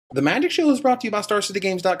The Magic Show is brought to you by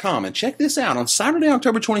StarCityGames.com, and check this out. On Saturday,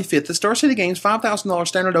 October 25th, the Star City Games $5,000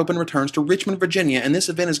 Standard Open returns to Richmond, Virginia, and this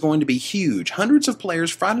event is going to be huge. Hundreds of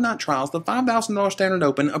players, Friday night trials, the $5,000 Standard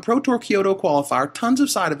Open, a Pro Tour Kyoto qualifier, tons of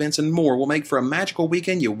side events, and more will make for a magical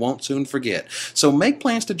weekend you won't soon forget. So make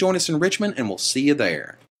plans to join us in Richmond, and we'll see you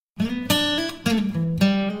there. In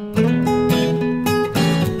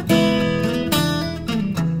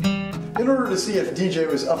order to see if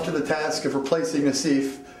DJ was up to the task of replacing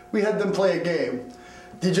Asif, we had them play a game.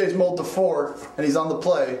 DJ's mulled to 4, and he's on the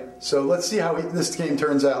play, so let's see how this game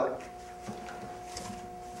turns out.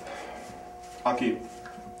 I'll keep.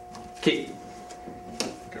 Keep.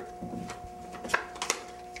 Okay.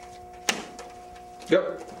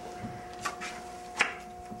 Yep.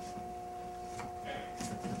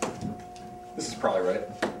 This is probably right.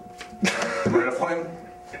 Ready to flame?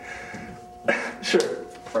 Sure.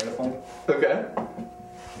 Ready to flame? Okay.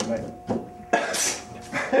 Right.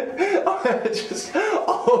 Just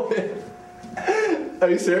all of it. Are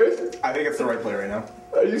you serious? I think it's the right play right now.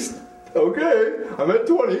 Are you okay? I'm at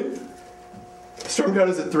 20. Storm count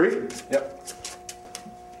is at 3. Yep.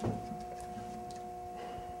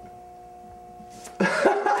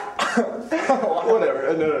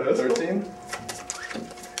 Whatever. No. 13.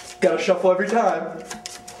 Gotta shuffle every time.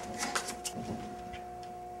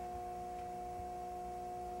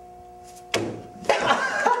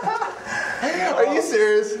 Are you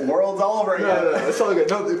serious? World's all over again. No, it's all good.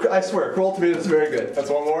 No, I swear, Cruel Ultimatum is very good. That's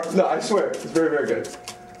one more? No, I swear, it's very, very good.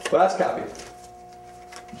 Last copy.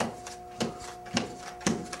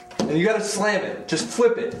 And you gotta slam it. Just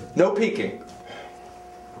flip it. No peeking.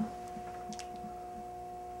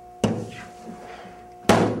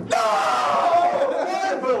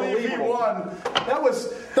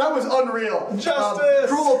 That was unreal. Justice!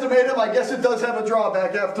 Cruel Ultimatum, I guess it does have a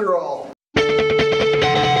drawback after all.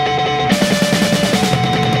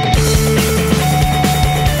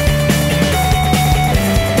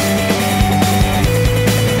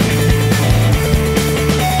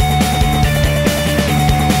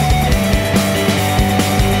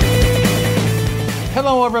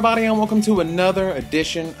 Hello everybody, and welcome to another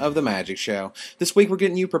edition of The Magic Show. This week we're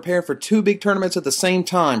getting you prepared for 2 big tournaments at the same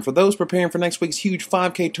time. For those preparing for next week's huge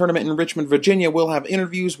 5K tournament in Richmond, Virginia, we'll have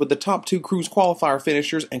interviews with the top 2 Cruise Qualifier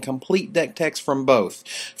finishers and complete deck techs from both.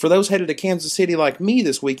 For those headed to Kansas City like me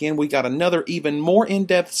this weekend, we got another even more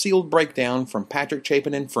in-depth sealed breakdown from Patrick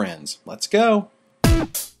Chapin Friends. Let's go!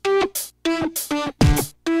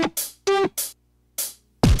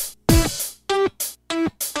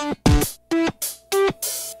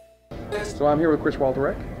 So I'm here with Chris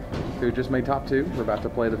Walterek, who just made top 2. We're about to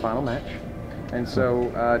play the final match. And so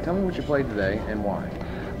tell me what you played today and why.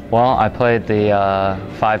 Well, I played the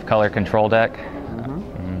 5-color control deck,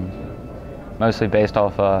 mostly based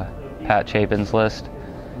off Pat Chapin's list.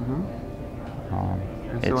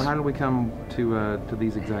 And so how did we come to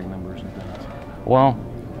these exact numbers and things? Well,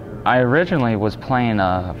 I originally was playing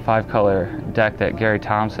a 5-color deck that Gary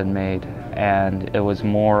Thompson made, and it was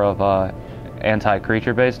more of a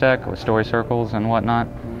anti-creature based deck with story circles and whatnot.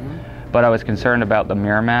 But I was concerned about the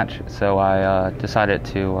mirror match, so I decided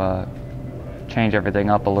to change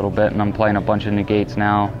everything up a little bit, and I'm playing a bunch of negates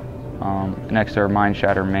now next to our Mind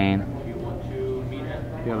Shatter main.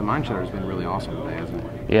 Yeah, the Mind Shatter's been really awesome today, hasn't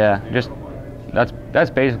it? Yeah, just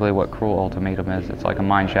that's basically what Cruel Ultimatum is. It's like a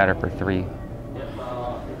Mind Shatter for 3. Yeah,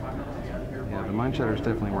 the Mind Shatter is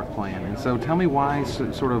definitely worth playing. And so tell me why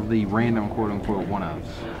sort of the random quote-unquote one-ofs.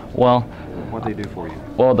 Well, what they do for you.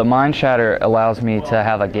 Well, the Mind Shatter allows me to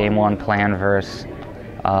have a game 1 plan versus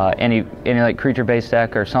any like creature-based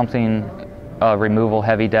deck or something removal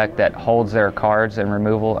heavy deck that holds their cards and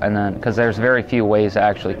removal, and then because there's very few ways to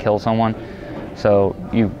actually kill someone, so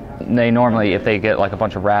they normally, if they get like a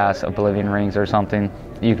bunch of Wraths, Oblivion Rings or something,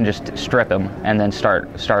 you can just strip them and then start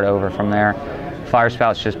over from there. Fire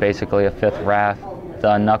Spout's just basically a 5th Wrath.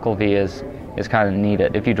 The Knuckle V is kind of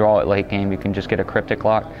needed. If you draw it late game, you can just get a Cryptic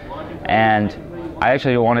Lock. And I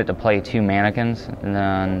actually wanted to play 2 mannequins,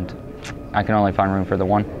 and I can only find room for the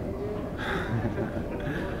 1.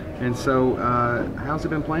 And so, how's it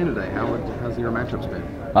been playing today? How's your matchups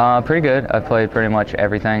been? Pretty good. I've played pretty much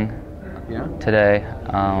everything today.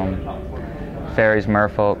 Fairies,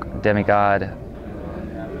 Merfolk, Demigod,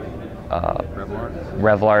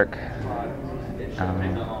 Revlark,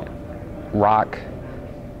 Rock,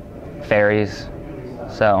 Fairies.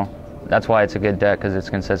 So that's why it's a good deck, because it's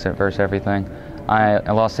consistent versus everything. I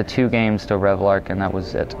lost the 2 games to Revlark, and that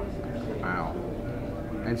was it. Wow.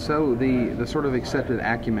 And so the sort of accepted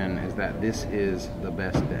acumen is that this is the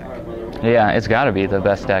best deck. Yeah, it's got to be the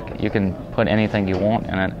best deck. You can put anything you want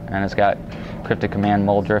in it, and it's got Cryptic Command,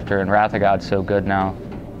 Mold Drifter, and Wrath of God's so good now.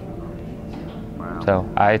 Wow. So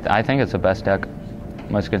I think it's the best deck,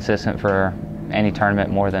 most consistent for any tournament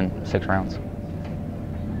more than 6 rounds.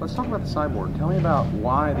 Let's talk about the sideboard. Tell me about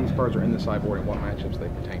why these cards are in the sideboard and what matchups they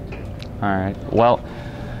pertain to. All right. Well,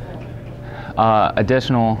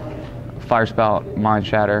 additional Fire Spout, Mind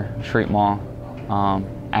Shatter, Shriek Maw,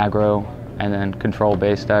 aggro, and then control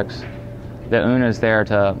base decks. The Una is there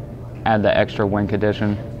to add the extra win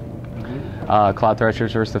condition. Cloud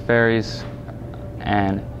Threshers versus the Fairies,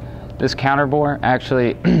 and this counterboard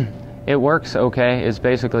actually it works okay. It's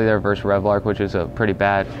basically their versus Revlark, which is a pretty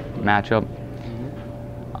bad matchup.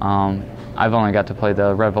 I've only got to play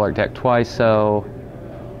the Revlark deck twice, so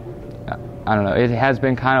I don't know. It has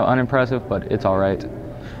been kind of unimpressive, but it's all right.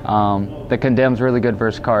 The Condemn's really good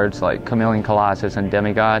versus cards like Chameleon Colossus and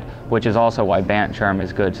Demigod, which is also why Bant Charm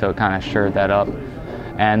is good, so it kind of shored that up.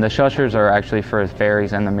 And the Shushers are actually for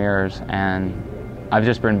Fairies and the Mirrors, and I've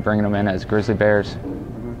just been bringing them in as Grizzly Bears,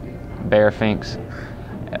 Bear Finks.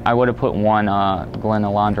 I would have put one Glen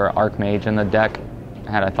Elandra Archmage in the deck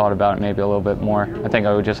had I thought about it maybe a little bit more. I think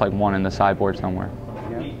I would just like one in the sideboard somewhere.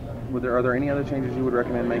 Yeah. Are there any other changes you would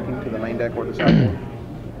recommend making to the main deck or the sideboard?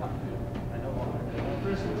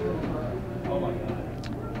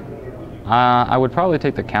 I would probably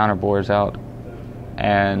take the counterboards out,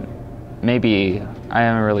 and maybe I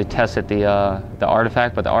haven't really tested the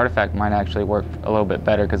artifact, but the artifact might actually work a little bit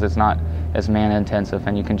better because it's not as mana intensive,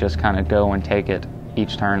 and you can just kind of go and take it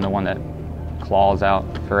each turn. The one that claws out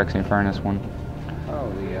Phyrexian Furnace one. Oh,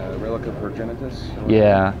 the Relic of Progenitus?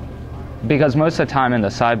 Yeah, because most of the time in the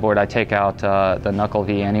sideboard I take out the Knuckle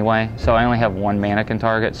V anyway, so I only have one mannequin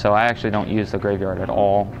target, so I actually don't use the graveyard at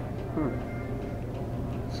all.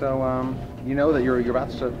 So, you know that you're about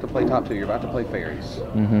to play top 2. You're about to play Fairies.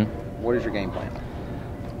 Mm-hmm. What is your game plan?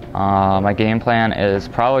 My game plan is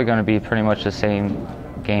probably going to be pretty much the same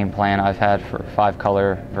game plan I've had for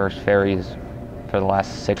 5-color versus Fairies for the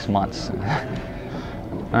last 6 months.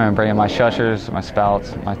 I'm bringing my Shushers, my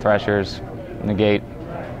Spouts, my Threshers, negate,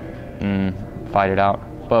 and fight it out.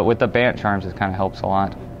 But with the Bant Charms, it kind of helps a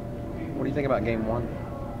lot. What do you think about game 1?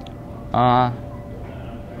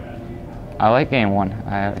 I like game 1.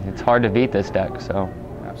 It's hard to beat this deck, so.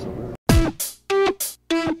 Absolutely.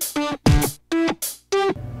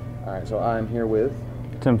 All right, so I'm here with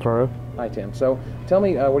Tim Furrow. Hi, Tim. So tell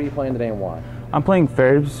me, what are you playing today and why? I'm playing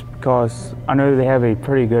Fairies because I know they have a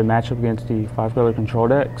pretty good matchup against the 5-color control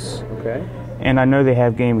decks. Okay. And I know they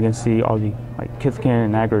have game against all the Kithkin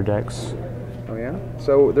and aggro decks. Oh yeah?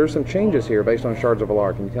 So there's some changes here based on Shards of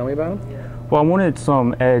Alara. Can you tell me about them? Well, I wanted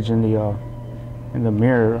some edge in the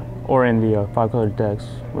mirror or in the 5-color decks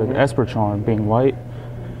with Esper Charm being white.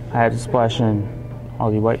 I had to splash in all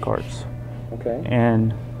the white cards. Okay.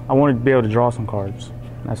 And I wanted to be able to draw some cards.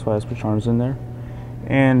 That's why Esper Charm's in there.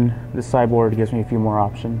 And the sideboard gives me a few more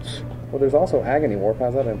options. Well, there's also Agony Warp.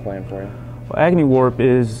 How's that been playing for you? Well, Agony Warp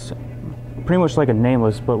is pretty much like a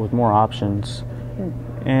Nameless, but with more options.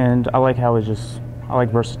 And I like how I like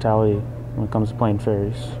versatility when it comes to playing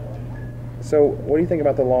Fairies. So, what do you think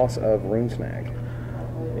about the loss of Rune Snag?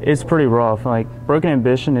 It's pretty rough. Like, Broken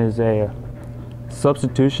Ambition is a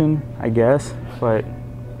substitution, I guess, but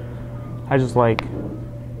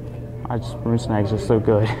Rune Snag's just so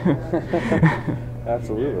good.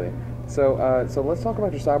 Absolutely. So, so let's talk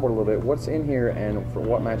about your sideboard a little bit. What's in here, and for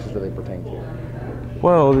what matches do they pertain to?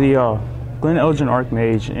 Well, the Glen Elgin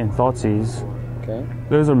Archmage and Thoughtseize, Okay.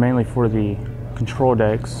 those are mainly for the control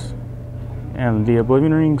decks, and the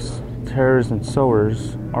Oblivion Rings, Terrors, and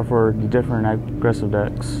Sowers are for the different aggressive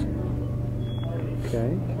decks.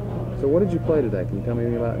 Okay. So, what did you play today? Can you tell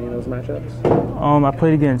me about any of those matchups? I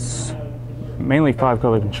played against mainly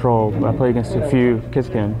 5-color control, but I played against a few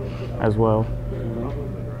Kithkin as well.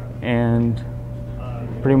 And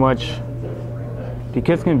pretty much the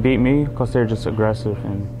Kithkin beat me because they're just aggressive,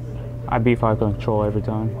 and I beat 5-color control every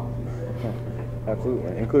time.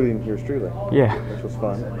 Absolutely, including yours truly. Yeah. Which was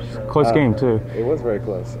fun. Close game too. It was very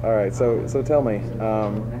close. All right, so tell me,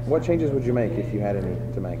 what changes would you make if you had any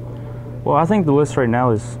to make? Well, I think the list right now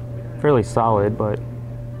is fairly solid, but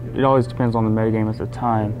it always depends on the metagame at the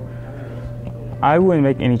time. I wouldn't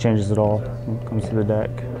make any changes at all when it comes to the deck.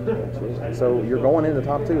 So you're going into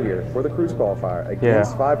top 2 here for the Cruise Qualifier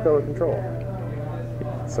against 5-color control.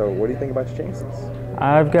 So what do you think about your chances?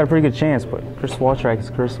 I've got a pretty good chance, but Chris Waltrek is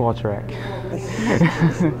Chris Waltrek.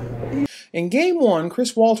 In Game 1,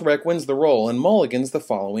 Chris Waltrek wins the roll and mulligans the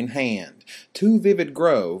following hand: 2 Vivid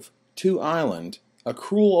Grove, 2 Island, a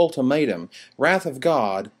Cruel Ultimatum, Wrath of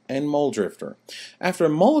God, and Muldrifter. After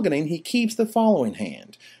mulliganing, he keeps the following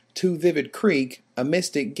hand: 2 Vivid Creek, a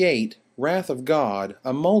Mystic Gate, Wrath of God,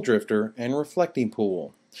 a Muldrifter, and Reflecting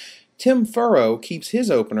Pool. Tim Furrow keeps his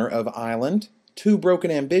opener of Island, 2 Broken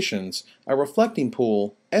Ambitions, a Reflecting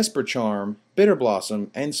Pool, Esper Charm, Bitter Blossom,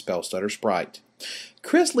 and Spell Stutter Sprite.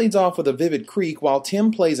 Chris leads off with a Vivid Creek while Tim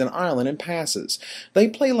plays an island and passes. They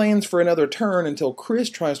play lands for another turn until Chris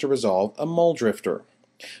tries to resolve a Muldrifter.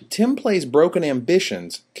 Tim plays Broken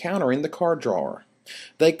Ambitions, countering the card drawer.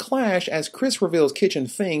 They clash as Chris reveals Kitchen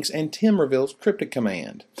Finks and Tim reveals Cryptic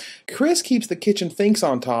Command. Chris keeps the Kitchen Finks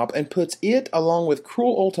on top and puts it along with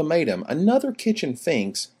Cruel Ultimatum, another Kitchen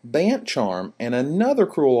Finks, Bant Charm, and another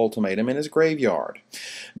Cruel Ultimatum in his graveyard.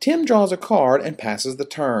 Tim draws a card and passes the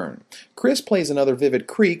turn. Chris plays another Vivid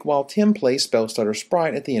Creek while Tim plays Spellstutter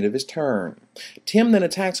Sprite at the end of his turn. Tim then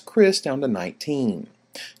attacks Chris down to 19.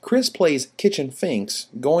 Chris plays Kitchen Finks,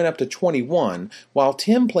 going up to 21, while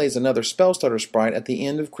Tim plays another Spellstutter Sprite at the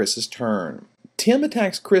end of Chris's turn. Tim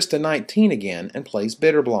attacks Chris to 19 again and plays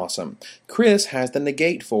Bitter Blossom. Chris has the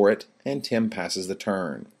negate for it, and Tim passes the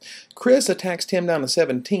turn. Chris attacks Tim down to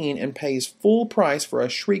 17 and pays full price for a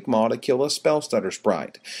Shriekmaw to kill a Spellstutter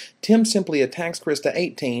Sprite. Tim simply attacks Chris to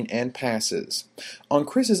 18 and passes. On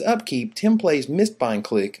Chris's upkeep, Tim plays Mistbind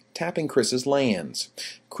Click, tapping Chris's lands.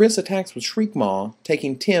 Chris attacks with Shriekmaw,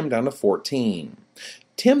 taking Tim down to 14.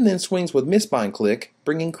 Tim then swings with Mistbind Click,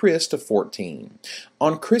 bringing Chris to 14.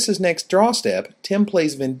 On Chris's next draw step, Tim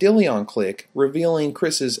plays Vendilion Click, revealing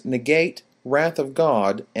Chris's Negate, Wrath of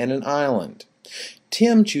God, and an island.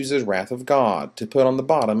 Tim chooses Wrath of God to put on the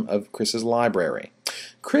bottom of Chris's library.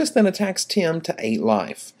 Chris then attacks Tim to 8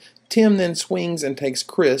 life. Tim then swings and takes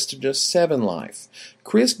Chris to just 7 life.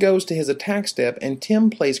 Chris goes to his attack step and Tim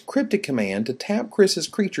plays Cryptic Command to tap Chris's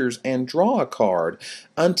creatures and draw a card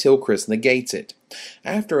until Chris negates it.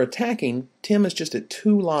 After attacking, Tim is just at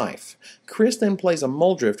 2 life. Chris then plays a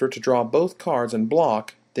Muldrifter to draw both cards and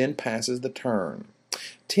block, then passes the turn.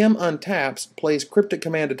 Tim untaps, plays Cryptic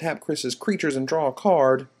Command to tap Chris's creatures and draw a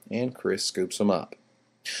card, and Chris scoops them up.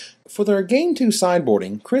 For their Game 2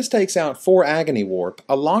 sideboarding, Chris takes out 4 Agony Warp,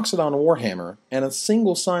 a Loxodon Warhammer, and a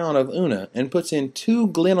single Scion of Una, and puts in 2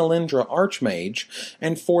 Glenalindra Archmage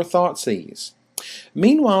and 4 Thoughtseize.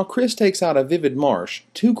 Meanwhile, Chris takes out a Vivid Marsh,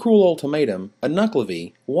 2 Cruel Ultimatum, a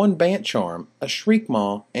Nuckelavee, 1 Bant Charm, a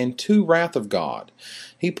Shriekmaw, and 2 Wrath of God.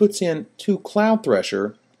 He puts in 2 Cloud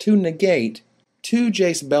Thresher, 2 Negate, 2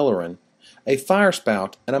 Jace Beleren, a Fire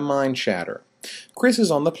Spout, and a Mind Shatter. Chris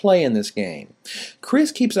is on the play in this game.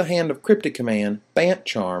 Chris keeps a hand of Cryptic Command, Bant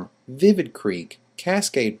Charm, Vivid Creek,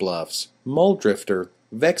 Cascade Bluffs, Muldrifter,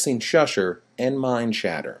 Vexing Shusher, and Mind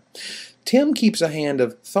Shatter. Tim keeps a hand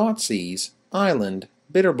of Thoughtseize, Island,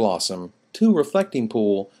 Bitter Blossom, 2 Reflecting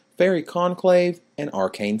Pool, Fairy Conclave, and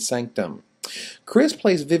Arcane Sanctum. Chris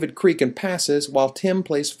plays Vivid Creek and passes, while Tim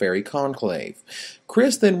plays Fairy Conclave.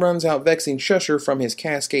 Chris then runs out Vexing Shusher from his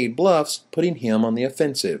Cascade Bluffs, putting him on the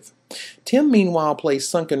offensive. Tim meanwhile plays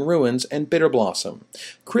Sunken Ruins and Bitter Blossom.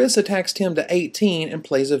 Chris attacks Tim to 18 and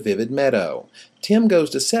plays a Vivid Meadow. Tim goes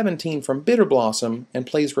to 17 from Bitter Blossom and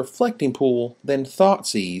plays Reflecting Pool, then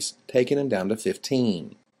Thoughtseize, taking him down to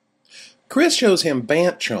 15. Chris shows him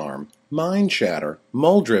Bant Charm, Mind Shatter,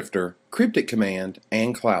 Muldrifter, Cryptic Command,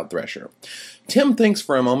 and Cloud Thresher. Tim thinks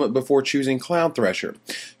for a moment before choosing Cloud Thresher.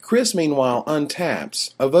 Chris meanwhile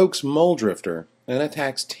untaps, evokes Muldrifter, and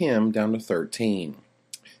attacks Tim down to 13.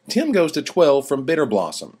 Tim goes to 12 from Bitter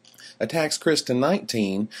Blossom, attacks Chris to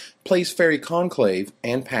 19, plays Fairy Conclave,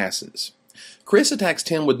 and passes. Chris attacks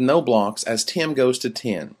Tim with no blocks as Tim goes to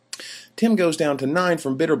 10. Tim goes down to 9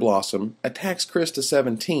 from Bitter Blossom, attacks Chris to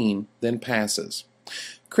 17, then passes.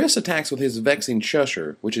 Chris attacks with his Vexing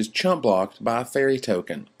Shusher, which is chump blocked by a Fairy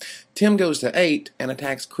token. Tim goes to 8 and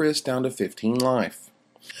attacks Chris down to 15 life.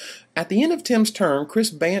 At the end of Tim's turn, Chris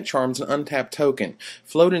Bant Charms an untapped token,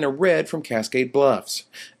 floating a red from Cascade Bluffs.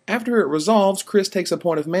 After it resolves, Chris takes a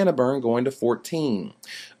point of mana burn, going to 14.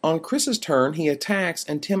 On Chris's turn, he attacks,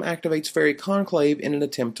 and Tim activates Fairy Conclave in an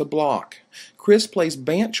attempt to block. Chris plays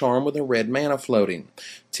Bant Charm with a red mana floating.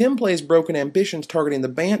 Tim plays Broken Ambitions targeting the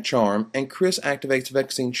Bant Charm, and Chris activates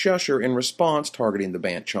Vexing Shusher in response targeting the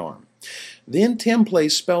Bant Charm. Then Tim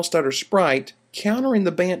plays Spellstutter Sprite, countering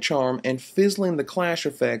the Bant Charm and fizzling the Clash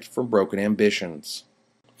effect from Broken Ambitions.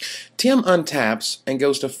 Tim untaps and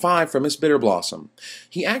goes to 5 from his Bitter Blossom.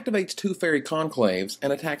 He activates 2 Fairy Conclaves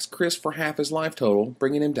and attacks Chris for half his life total,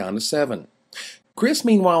 bringing him down to 7. Chris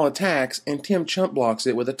meanwhile attacks, and Tim chump blocks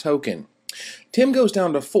it with a token. Tim goes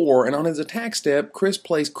down to 4, and on his attack step, Chris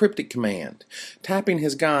plays Cryptic Command, tapping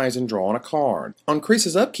his guys and drawing a card. On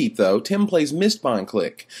Chris's upkeep, though, Tim plays Mistbind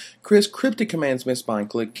Click. Chris Cryptic Commands Mistbind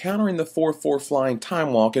Click, countering the 4/4 flying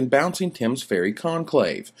Time Walk and bouncing Tim's Fairy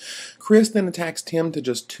Conclave. Chris then attacks Tim to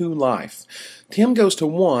just 2 life. Tim goes to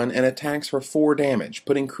 1 and attacks for 4 damage,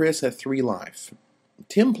 putting Chris at 3 life.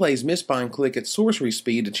 Tim plays Mistbind Click at sorcery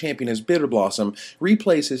speed to champion his Bitter Blossom,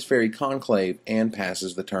 replays his Fairy Conclave, and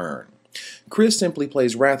passes the turn. Chris simply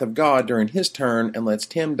plays Wrath of God during his turn and lets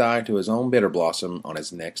Tim die to his own Bitter Blossom on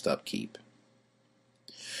his next upkeep.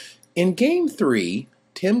 In Game 3,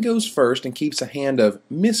 Tim goes first and keeps a hand of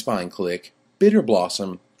Mistbind Click, Bitter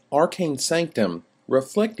Blossom, Arcane Sanctum,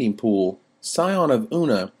 Reflecting Pool, Scion of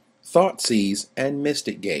Una, Thoughtseize, and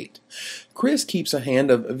Mystic Gate. Chris keeps a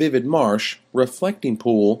hand of Vivid Marsh, Reflecting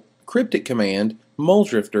Pool, Cryptic Command,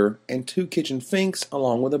 Muldrifter, and 2 Kitchen Finks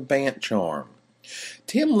along with a Bant Charm.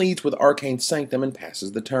 Tim leads with Arcane Sanctum and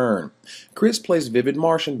passes the turn. Chris plays Vivid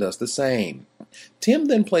Marsh and does the same. Tim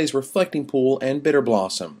then plays Reflecting Pool and Bitter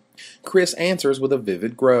Blossom. Chris answers with a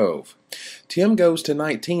Vivid Grove. Tim goes to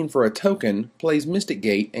 19 for a token, plays Mystic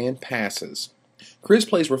Gate, and passes. Chris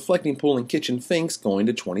plays Reflecting Pool and Kitchen Finks, going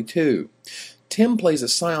to 22. Tim plays a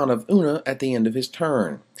Scion of Una at the end of his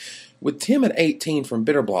turn. With Tim at 18 from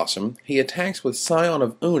Bitter Blossom, he attacks with Scion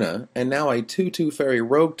of Una and now a 2/2 Fairy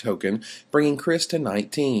Rogue token, bringing Chris to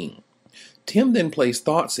 19. Tim then plays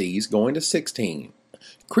Thoughtseize, going to 16.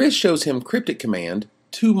 Chris shows him Cryptic Command,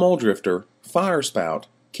 2 Muldrifter, Fire Spout,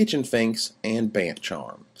 Kitchen Finks, and Bant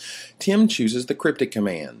Charm. Tim chooses the Cryptic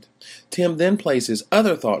Command. Tim then plays his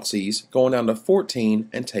other Thoughtseize, going down to 14,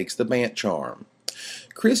 and takes the Bant Charm.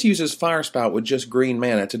 Chris uses Fire Spout with just green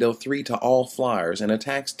mana to deal 3 to all flyers and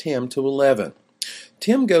attacks Tim to 11.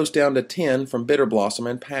 Tim goes down to 10 from Bitter Blossom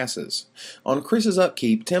and passes. On Chris's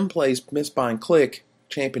upkeep, Tim plays Mistbind Click,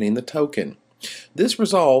 championing the token. This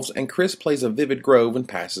resolves, and Chris plays a Vivid Grove and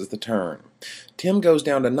passes the turn. Tim goes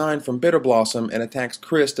down to 9 from Bitter Blossom and attacks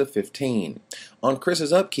Chris to 15. On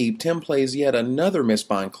Chris's upkeep, Tim plays yet another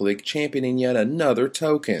Mistbind Click, championing yet another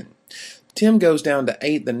token. Tim goes down to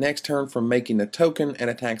 8 the next turn from making the token and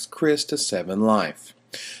attacks Chris to 7 life.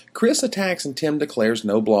 Chris attacks and Tim declares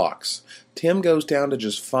no blocks. Tim goes down to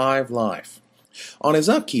just 5 life. On his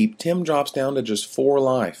upkeep, Tim drops down to just 4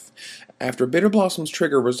 life. After Bitter Blossom's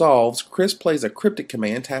trigger resolves, Chris plays a Cryptic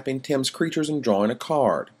Command, tapping Tim's creatures and drawing a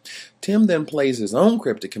card. Tim then plays his own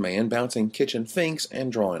Cryptic Command, bouncing Kitchen Finks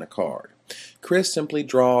and drawing a card. Chris simply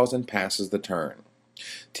draws and passes the turn.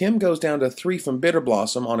 Tim goes down to 3 from Bitter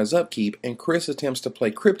Blossom on his upkeep, and Chris attempts to play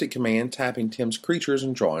Cryptic Command, tapping Tim's creatures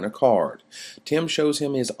and drawing a card. Tim shows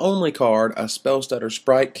him his only card, a Spellstutter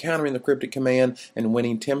Sprite, countering the Cryptic Command and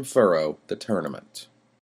winning Tim Furrow the tournament.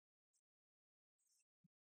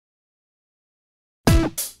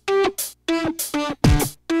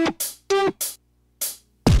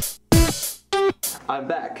 I'm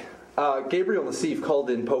back. Gabriel Nassif called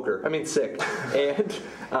in sick, and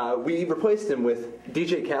we replaced him with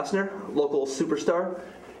DJ Kastner, local superstar,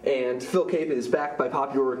 and Phil Cape is back by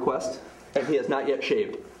popular request, and he has not yet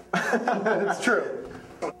shaved. It's true.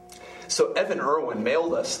 So Evan Erwin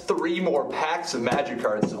mailed us 3 more packs of Magic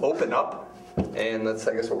cards to open up, and that's,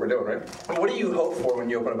 I guess, what we're doing, right? What do you hope for when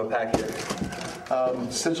you open up a pack here?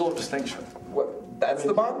 Sigil of Distinction. What? That's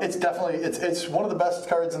the bomb? It's definitely it's one of the best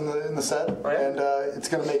cards in the set, and it's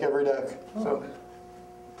going to make every deck. So,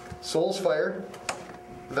 Soul's Fire,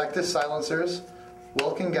 Vectis Silencers,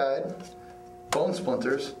 Welkin Guide, Bone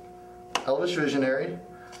Splinters, Elvish Visionary,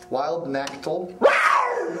 Wild Nactal,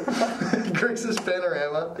 Grixis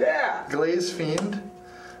Panorama, Glaze Fiend,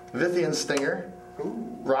 Vithian Stinger,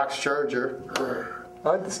 Rock's Charger. I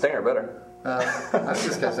like the Stinger better. I think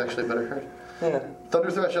this guy's actually a better card. Yeah.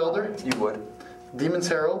 Thunderthresh Elder. You would. Demon's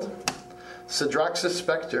Herald, Sidroxis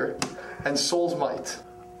Spectre, and Soul's Might.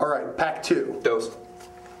 Alright, pack 2. Dose.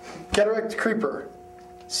 Cataract Creeper,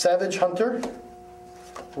 Savage Hunter,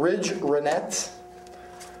 Ridge Renette,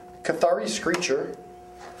 Cathari Screecher,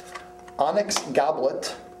 Onyx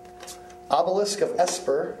Goblet, Obelisk of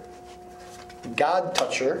Esper, God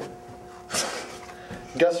Toucher,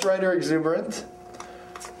 Gust Rider Exuberant,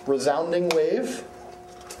 Resounding Wave,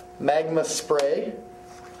 Magma Spray,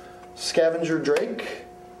 Scavenger Drake,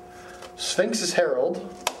 Sphinx's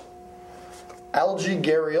Herald, Algae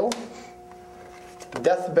Gariel,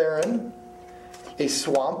 Death Baron, a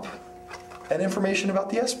Swamp, and information about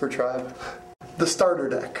the Esper Tribe. The starter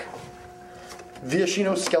deck.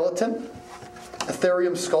 Viashino Skeleton,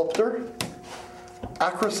 Ethereum Sculptor,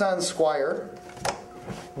 Akrasan Squire,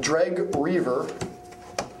 Dreg Reaver,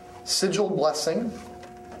 Sigil Blessing,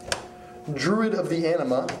 Druid of the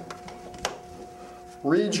Anima,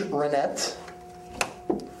 Ridge Renette,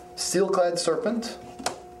 Steelclad Serpent,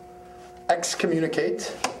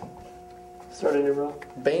 Excommunicate, Starting your rock.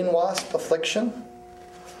 Bane Wasp Affliction,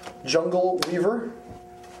 Jungle Weaver,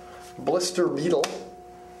 Blister Beetle,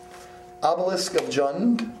 Obelisk of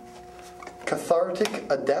Jund,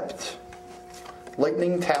 Cathartic Adept,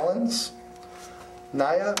 Lightning Talons,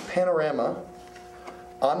 Naya Panorama,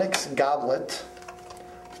 Onyx Goblet,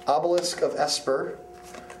 Obelisk of Esper,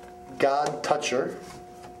 God Toucher,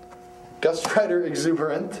 Gust Rider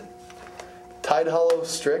Exuberant, Tide Hollow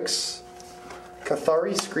Strix,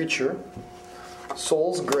 Cathari Screecher,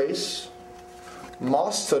 Soul's Grace,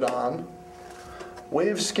 Mastodon,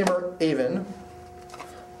 Wave Skimmer Avon,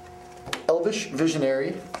 Elvish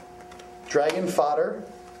Visionary, Dragon Fodder,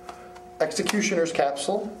 Executioner's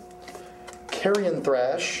Capsule, Carrion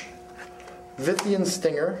Thrash, Vithian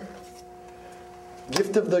Stinger,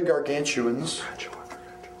 Gift of the Gargantuans,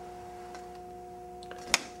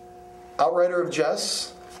 Outrider of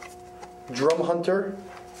Jess, Drum Hunter,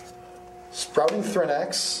 Sprouting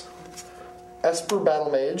Thrynax, Esper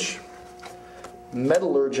Battle Mage,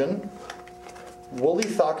 Metallurgian, Woolly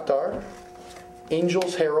Thoktar,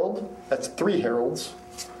 Angel's Herald, that's 3 heralds,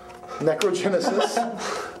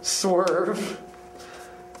 Necrogenesis, Swerve,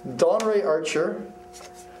 Dawnray Archer,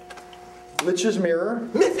 Lich's Mirror,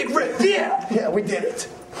 Mythic Red, yeah! yeah, we did it,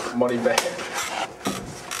 Money back.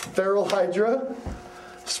 Feral Hydra,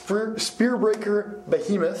 Spearbreaker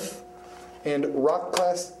Behemoth, and Rock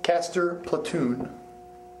Class Caster Platoon.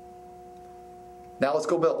 Now let's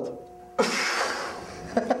go build.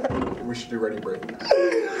 We should do ready break.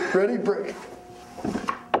 Ready, break.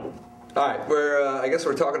 All right, I guess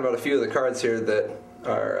we're talking about a few of the cards here that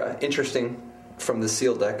are interesting from the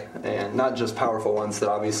sealed deck, and not just powerful ones that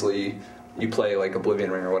obviously you play like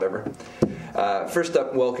Oblivion Ring or whatever. First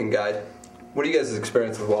up, Welkin Guide. What are you guys'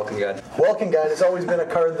 experience with Welkin Guide? Welkin Guide has always been a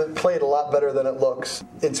card that played a lot better than it looks.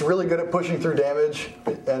 It's really good at pushing through damage,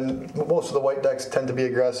 and most of the white decks tend to be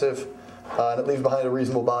aggressive, and it leaves behind a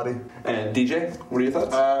reasonable body. And DJ, what are your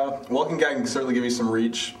thoughts? Welkin Guide can certainly give you some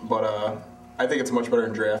reach, but I think it's much better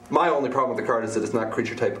in draft. My only problem with the card is that it's not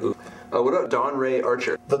creature type ooh. What about Dawnray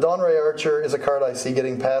Archer? The Dawnray Archer is a card I see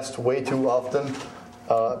getting passed way too often.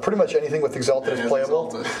 Pretty much anything with Exalted is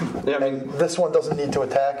playable. Yeah, I mean, And this one doesn't need to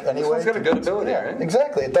attack anyway. this one's got a good ability, Yeah, right?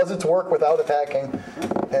 exactly. It does its work without attacking,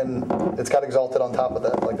 and it's got Exalted on top of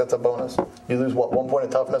that. Like, that's a bonus. You lose, what, 1 point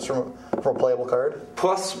of toughness from a playable card?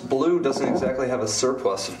 Plus, blue doesn't exactly have a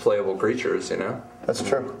surplus of playable creatures, you know? That's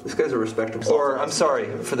true. This guy's a respectable... Or, I'm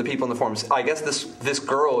sorry, for the people in the forums, I guess this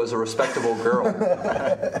girl is a respectable girl.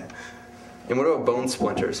 And what about Bone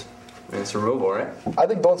Splinters? I mean, it's removal, right? I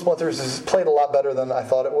think Bone Splinters is played a lot better than I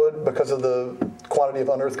thought it would because of the quantity of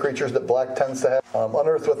unearthed creatures that black tends to have.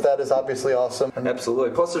 Unearthed with that is obviously awesome.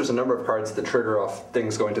 Absolutely. Plus, there's a number of cards that trigger off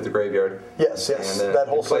things going to the graveyard. Yes. And That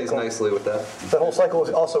whole it plays cycle. nicely with that. That whole cycle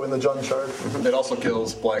is also in the Jund Shard. It also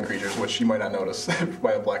kills black creatures, which you might not notice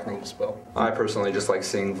by a black removal spell. I personally just like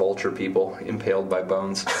seeing vulture people impaled by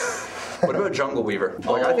bones. What about Jungle Weaver?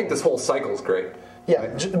 Like, I think this whole cycle is great.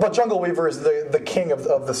 Yeah, but Jungle Weaver is the king of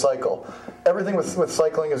the cycle. Everything with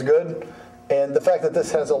cycling is good, and the fact that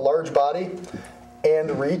this has a large body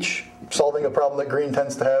and reach, solving a problem that green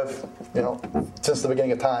tends to have, since the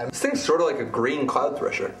beginning of time. This thing's sort of like a green Cloud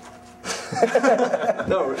Thresher.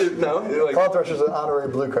 No. Like, Cloud Thresher's an honorary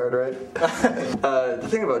blue card, right? the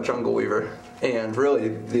thing about Jungle Weaver, and really,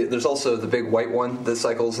 there's also the big white one that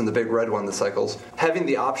cycles and the big red one that cycles. Having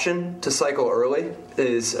the option to cycle early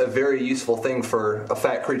is a very useful thing for a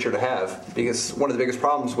fat creature to have, because one of the biggest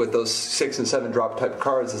problems with those 6 and 7 drop type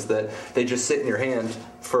cards is that they just sit in your hand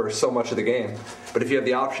for so much of the game. But if you have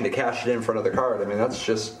the option to cash it in for another card, I mean,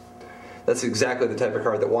 that's exactly the type of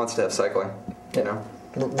card that wants to have cycling, you know?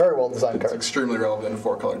 Very well designed It's card. extremely relevant in a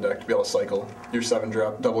 4-color deck to be able to cycle your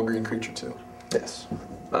 7-drop double green creature too. Yes.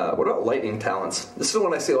 What about Lightning Talents? This is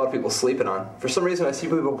one I see a lot of people sleeping on. For some reason, I see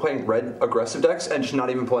people playing red aggressive decks and just not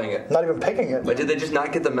even playing it. Not even picking it. Like, did they just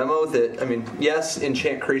not get the memo that, I mean, yes,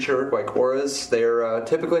 enchant creature like auras, they're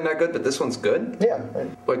typically not good, but this one's good? Yeah.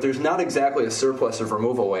 Like, there's not exactly a surplus of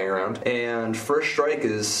removal laying around. And First Strike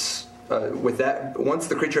is, with that, once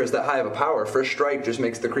the creature has that high of a power, First Strike just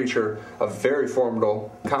makes the creature a very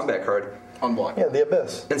formidable combat card. Unblocked. Yeah, the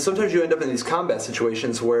Abyss. And sometimes you end up in these combat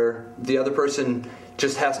situations where the other person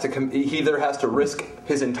just has to, he either has to risk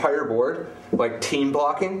his entire board, like team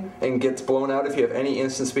blocking, and gets blown out if you have any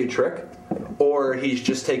instant speed trick, or he's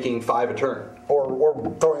just taking 5 a turn.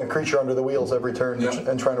 Or throwing a creature under the wheels every turn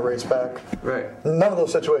and trying to race back. Right. None of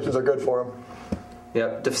those situations are good for him.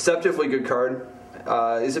 Yeah, deceptively good card.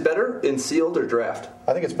 Is it better in sealed or draft?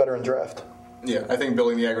 I think it's better in draft. Yeah, I think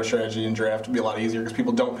building the aggro strategy in draft would be a lot easier because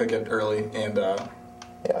people don't pick it early and Yeah,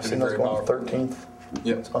 I've seen those going 13th.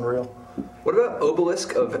 Yep. It's unreal. What about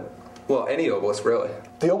Obelisk of, well, any Obelisk, really?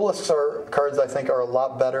 The Obelisks are cards I think are a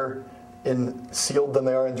lot better in sealed than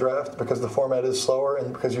they are in draft because the format is slower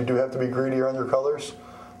and because you do have to be greedier on your colors.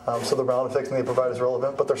 So the round effects they provide is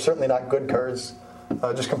relevant, but they're certainly not good cards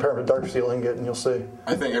Just compare them to Darcie Ingot and you'll see.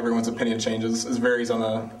 I think everyone's opinion changes. It varies on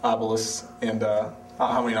the obelisk and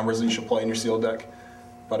how many numbers you should play in your sealed deck.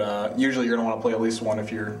 But usually you're going to want to play at least one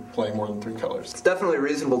if you're playing more than 3 colors. It's definitely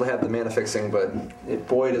reasonable to have the mana fixing, but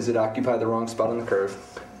boy does it occupy the wrong spot on the curve.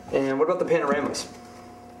 And what about the panoramas?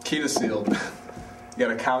 Key to sealed. You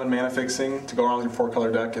got a common mana fixing to go around with your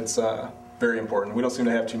 4-color deck. It's very important. We don't seem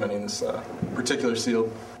to have too many in this particular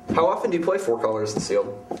sealed. How often do you play 4 colors in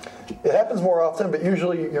sealed? It happens more often, but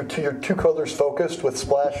usually you're 2 colors focused with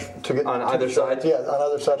splash to get On either side? Yeah, on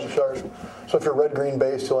either side of the shards. So if you're red-green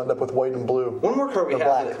based, you'll end up with white and blue. One more card we Or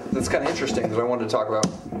have black. that's kind of interesting that I wanted to talk about.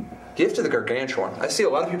 Gift of the Gargantuan. I see a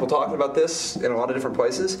lot of people talking about this in a lot of different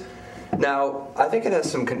places. Now, I think it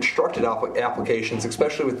has some constructed applications,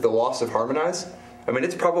 especially with the loss of Harmonize. I mean,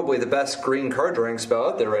 it's probably the best green card drawing spell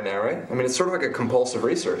out there right now, right? I mean, it's sort of like a compulsive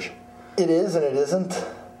research. It is and it isn't.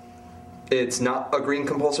 It's not a green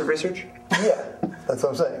compulsive research? Yeah, that's what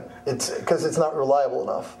I'm saying. It's because it's not reliable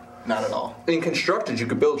enough. Not at all. In constructed, you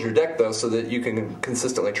could build your deck, though, so that you can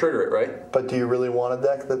consistently trigger it, right? But do you really want a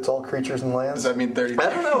deck that's all creatures and Does lands? that mean 30? I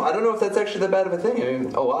don't know. I don't know if that's actually that bad of a thing. I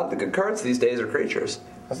mean, a lot of the good cards these days are creatures.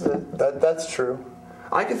 That's true.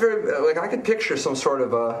 I could picture some sort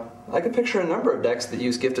of I could picture a number of decks that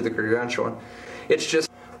use Gift of the Gargantuan. It's just,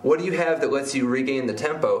 what do you have that lets you regain the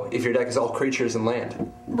tempo if your deck is all creatures and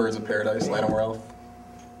land? Birds of Paradise, Llanowar Elf.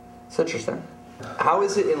 It's interesting. How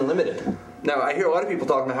is it in limited? Now, I hear a lot of people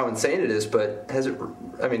talking about how insane it is, but has it?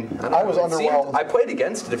 I mean, I don't know. I was underwhelmed. I played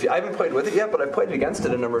against it. I haven't played with it yet, but I played against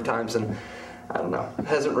it a number of times, and I don't know. It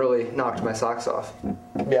hasn't really knocked my socks off.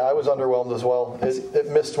 Yeah, I was underwhelmed as well. It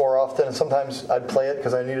missed more often, and sometimes I'd play it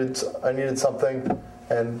because I needed something,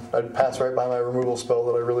 and I'd pass right by my removal spell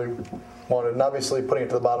that I really wanted. And obviously, putting it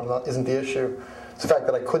to the bottom isn't the issue. It's the fact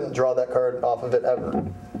that I couldn't draw that card off of it ever.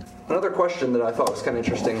 Another question that I thought was kind of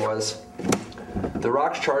interesting was the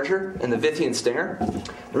Rock's Charger and the Vithian Stinger.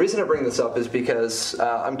 The reason I bring this up is because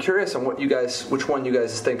I'm curious on which one you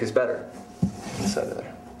guys think is better.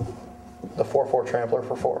 The 4/4 Trampler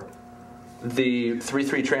for 4. The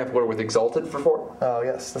 3/3 Trampler with Exalted for 4? Oh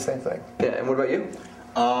yes, the same thing. Yeah, and what about you?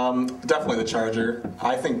 Definitely the Charger.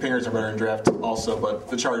 I think Pingers are better in draft also, but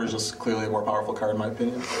the Charger is just clearly a more powerful card in my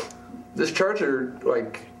opinion. This Charger,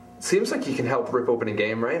 seems like he can help rip open a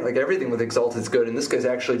game, right? Like, everything with Exalted is good, and this guy's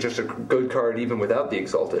actually just a good card even without the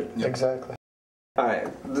Exalted. Yep. Exactly. Alright,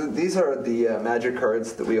 these are the Magic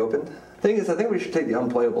cards that we opened. Thing is, I think we should take the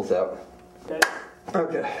unplayables out.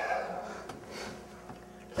 Okay.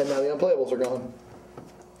 And now the unplayables are gone.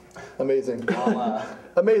 Amazing.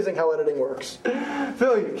 Amazing how editing works.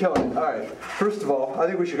 Phil, you're killing it. Alright, first of all, I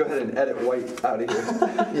think we should go ahead and edit white out of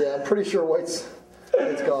here. Yeah, I'm pretty sure it's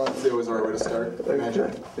gone. It was the right way to start.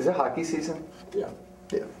 Imagine. Is it hockey season? Yeah.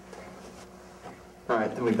 Yeah.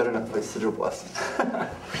 Alright, then we better not play Sigil Blessed.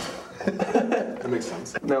 That makes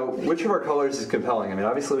sense. Now, which of our colors is compelling? I mean,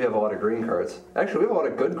 obviously we have a lot of green cards. Actually, we have a lot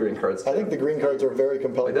of good green cards. I think the green cards are very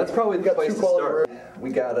compelling. That's probably the place to quality start.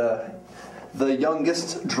 We got the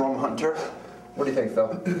youngest Drum Hunter. What do you think,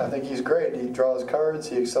 Phil? I think he's great. He draws cards,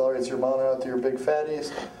 he accelerates your mana out to your big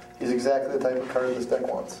fatties. He's exactly the type of card this deck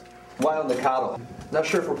wants. Wild Nikado. Not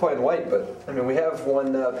sure if we're playing white, but I mean, we have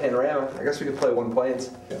one panorama. I guess we could play one plains.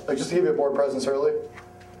 Like, just to give you a board presence early,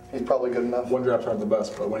 he's probably good enough. One drops aren't the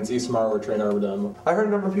best, but when it's Eastmar or Train Arbidon. I heard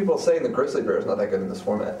a number of people saying the Grizzly Bear is not that good in this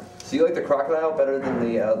format. So you like the Crocodile better than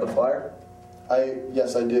the Flyer?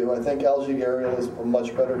 Yes, I do. I think Algae Gariel is a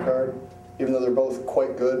much better card, even though they're both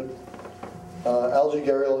quite good. Algae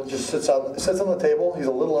Gariel just sits on the table. He's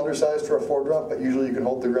a little undersized for a 4-drop, but usually you can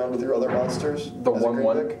hold the ground with your other monsters. The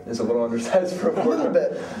 1/1 is a little undersized for a 4-drop.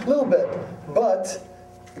 A little bit. But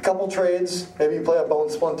a couple trades, maybe you play a Bone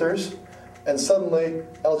Splinters, and suddenly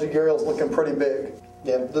Algae Gariel's looking pretty big.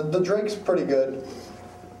 Yeah, the Drake's pretty good,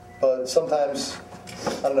 but sometimes,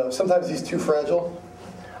 I don't know, sometimes he's too fragile.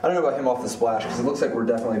 I don't know about him off the splash, because it looks like we're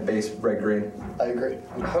definitely base red-green. I agree.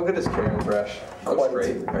 How good is Carrion Thrash? Looks Quite.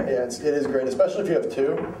 great, right? Yeah, it is great, especially if you have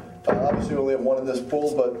 2. Obviously, we only have 1 in this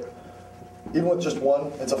pool, but even with just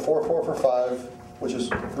 1, it's a 4/4 for 5, which is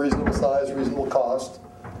reasonable size, reasonable cost.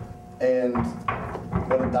 And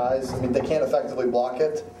when it dies, I mean, they can't effectively block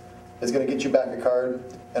it. It's going to get you back a card,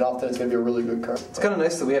 and often it's going to be a really good card. It's kind of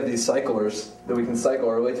nice that we have these cyclers that we can cycle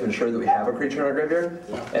early to ensure that we have a creature in our graveyard.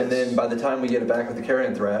 Yeah. And then by the time we get it back with the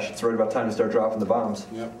Carrion Thrash, it's right about time to start dropping the bombs.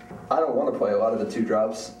 Yep. I don't want to play a lot of the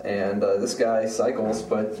 2-drops, and this guy cycles,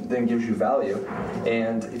 but then gives you value.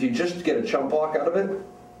 And if you just get a chump block out of it,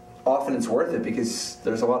 often it's worth it because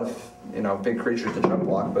there's a lot of big creatures to chump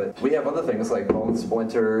block. But we have other things like Bone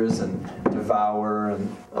Splinters and Devour.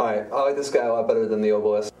 And I like this guy a lot better than the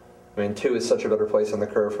Obelisk. I mean, 2 is such a better place on the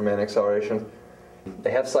curve for mana acceleration.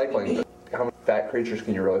 They have cycling, but how many fat creatures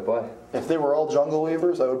can you really play? If they were all jungle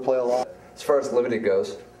weavers, I would play a lot. As far as limited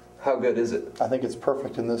goes, how good is it? I think it's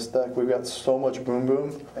perfect in this deck. We've got so much boom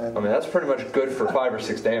boom. And I mean, that's pretty much good for 5 or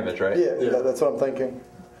 6 damage, right? yeah, that's what I'm thinking.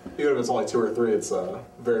 Even if it's only 2 or 3, it's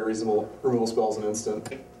very reasonable. Removal spells an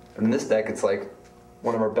instant. And in this deck, it's like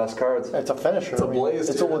one of our best cards. It's a finisher. It's a blaze,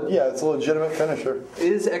 it's a legitimate finisher.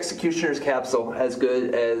 Is Executioner's Capsule as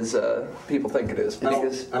good as people think it is? I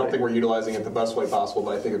don't think we're utilizing it the best way possible,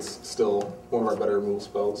 but I think it's still one of our better removal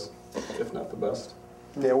spells, if not the best.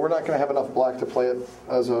 Yeah, we're not going to have enough black to play it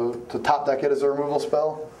to top deck it as a removal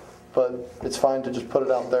spell, but it's fine to just put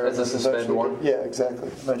it out there. As a suspend one? Yeah, exactly.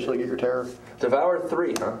 Eventually get your terror. Devour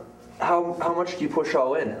 3, huh? How much do you push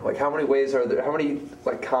all in? Like, how many ways are there? How many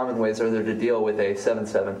like common ways are there to deal with a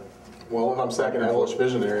 7/7? Well, if I'm sacking an Elvish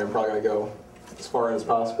Visionary, I'm probably going to go as far in as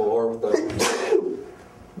possible, or with the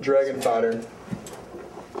Dragon Fodder.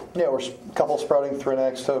 Yeah, we're a couple sprouting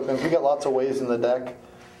Thrinax tokens. We got lots of ways in the deck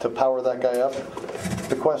to power that guy up.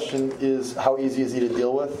 The question is, how easy is he to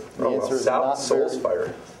deal with? The answer is not Soul's very.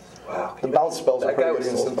 Fire. Wow. The bounce spells are That guy pretty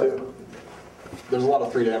good was instant Soul's too. There's a lot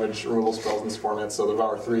of 3 damage removal spells in this format, so the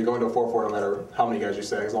Devour 3, going to a 4/4 no matter how many guys you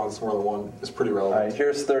sack, as long as it's more than one, is pretty relevant. Alright,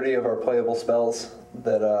 here's 30 of our playable spells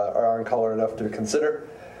that are on color enough to consider.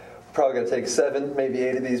 Probably going to take 7, maybe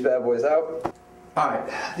 8 of these bad boys out. Alright,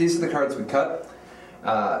 these are the cards we cut.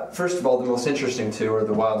 First of all, the most interesting 2 are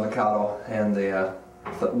the Wild Mikado and the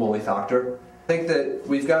Woolly Thoctor. I think that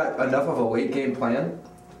we've got enough of a late game plan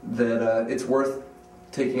that it's worth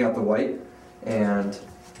taking out the white and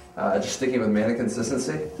just sticking with mana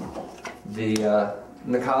consistency. The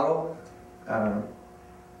Mikado, are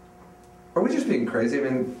we just being crazy? I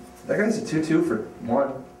mean, that guy's a 2/2 for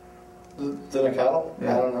 1. The Nikado?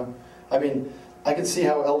 Yeah. I don't know. I mean, I could see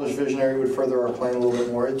how Elvish Visionary would further our plan a little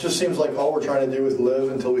bit more. It just seems like all we're trying to do is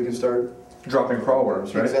live until we can start. Dropping crawl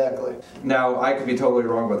worms, right? Exactly. Now, I could be totally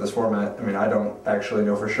wrong about this format. I mean, I don't actually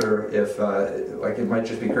know for sure if, like, it might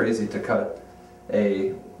just be crazy to cut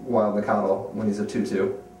a Wild Mikado when he's a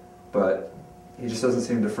 2/2, but he just doesn't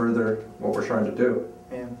seem to further what we're trying to do.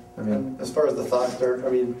 Yeah. I mean, As far as the Thoctor, I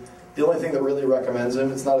mean, the only thing that really recommends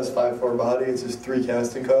him, it's not his 5/4 body, it's his 3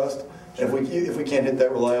 casting cost. And if we can't hit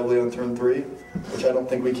that reliably on turn 3, which I don't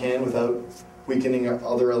think we can without weakening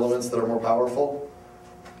other elements that are more powerful,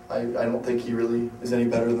 I don't think he really is any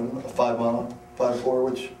better than a 5-mana 5/4,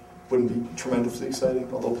 which wouldn't be tremendously exciting,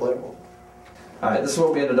 although playable. Alright, this is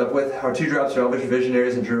what we ended up with. Our 2 drops are Elvish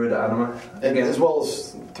Visionaries and Druid Anima. And as well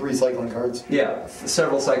as 3 cycling cards. Yeah,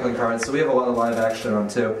 several cycling cards, so we have a lot of live action on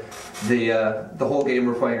too. The whole game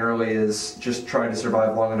we're playing early is just trying to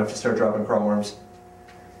survive long enough to start dropping crawl worms.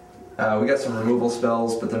 We got some removal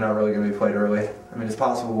spells, but they're not really going to be played early. I mean, it's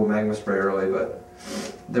possible we'll Magma Spray early, but...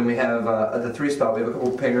 Then we have, at the 3 spot, we have a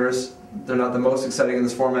couple pingers. They're not the most exciting in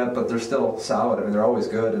this format, but they're still solid. I mean, they're always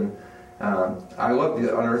good, and I love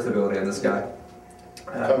the Unearth ability on this guy.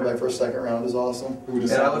 Coming back for a second round is awesome.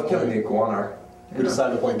 And I love killing the Iguanar. We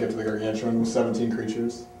decided to play Gift of the Gargantuan with 17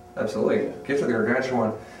 creatures. Absolutely. Gift of the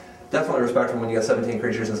Gargantuan. Definitely respectful when you get 17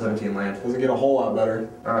 creatures and 17 land. Doesn't get a whole lot better.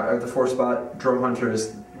 At the 4 spot, Drum Hunter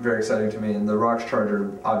is very exciting to me, and the Rocks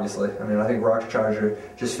Charger, obviously. I mean, I think Rocks Charger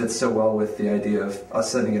just fits so well with the idea of us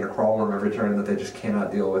sending in a crawl worm every turn that they just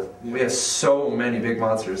cannot deal with. Yeah. We have so many big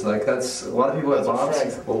monsters. Like, that's a lot of people have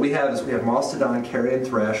bombs. What we have is we have Mastodon, Carrion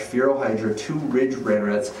Thrash, Feral Hydra, 2 Ridge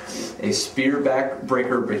Ranrets, a Spearback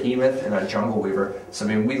Breaker Behemoth, and a Jungle Weaver. So I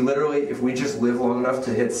mean, we literally, if we just live long enough to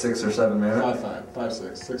hit 6 or 7 mana. 5,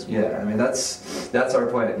 6, 6. Yeah, I mean that's our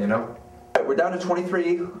plan, you know. We're down to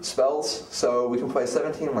 23 spells, so we can play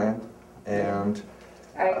 17 land, and...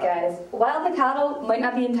 Alright guys, Wild Mikado might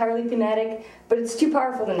not be entirely thematic, but it's too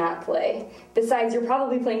powerful to not play. Besides, you're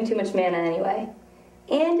probably playing too much mana anyway.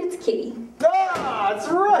 And it's kitty. Ah, that's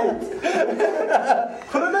right!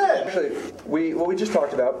 Put it in! Actually, what we just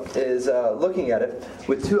talked about is looking at it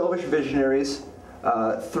with 2 Elvish Visionaries,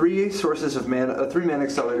 3 sources of mana, 3 mana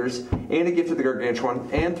accelerators, and a Gift of the Gargantuan,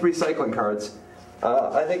 and 3 cycling cards.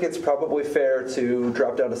 I think it's probably fair to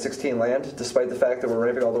drop down to 16 land, despite the fact that we're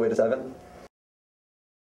ramping all the way to 7.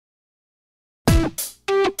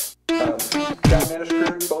 Got managed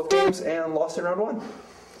crew both games and lost in round 1.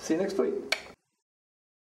 See you next week.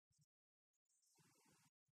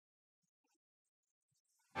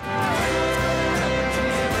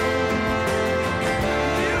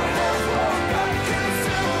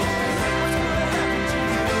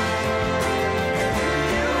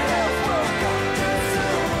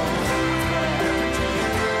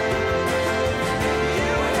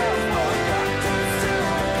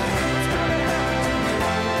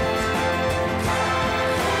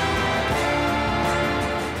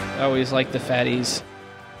 I always like the fatties.